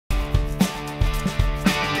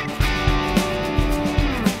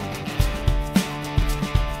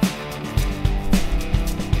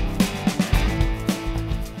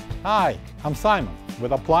Hi, I'm Simon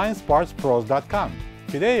with AppliancePartsPros.com.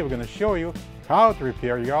 Today we're going to show you how to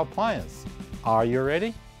repair your appliance. Are you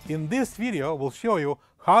ready? In this video we'll show you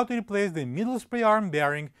how to replace the middle spray arm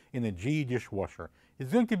bearing in a GE dishwasher.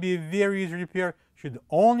 It's going to be a very easy repair, should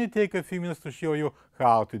only take a few minutes to show you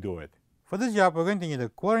how to do it. For this job we're going to need a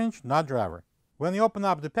 1/4" nut driver. When you open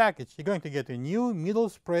up the package, you're going to get a new middle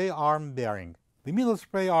spray arm bearing. The middle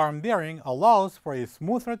spray arm bearing allows for a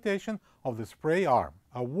smooth rotation of the spray arm.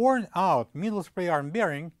 A worn-out middle spray arm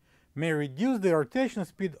bearing may reduce the rotation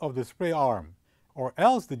speed of the spray arm, or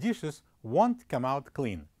else the dishes won't come out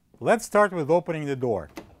clean. Let's start with opening the door.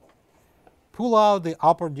 Pull out the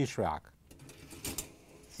upper dish rack.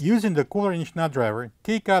 Using the 1/4" nut driver,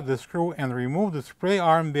 take out the screw and remove the spray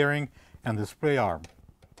arm bearing and the spray arm.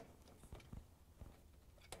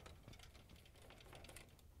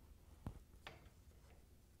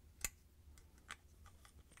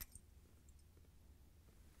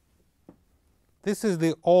 This is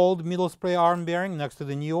the old middle spray arm bearing next to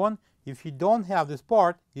the new one. If you don't have this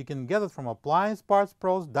part, you can get it from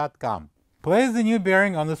AppliancePartsPros.com. Place the new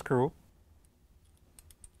bearing on the screw.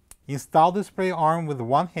 Install the spray arm with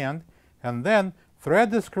one hand, and then thread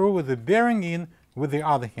the screw with the bearing in with the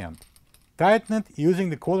other hand. Tighten it using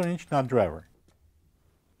the 1/4" nut driver.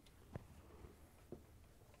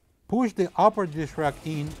 Push the upper dish rack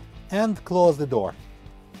in and close the door.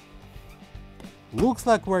 Looks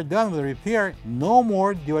like we're done with the repair. No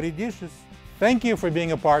more dirty dishes. Thank you for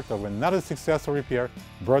being a part of another successful repair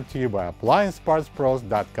brought to you by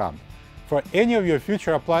AppliancePartsPros.com. For any of your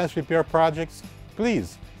future appliance repair projects,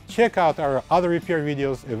 please check out our other repair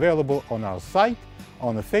videos available on our site,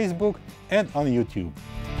 on Facebook, and on YouTube.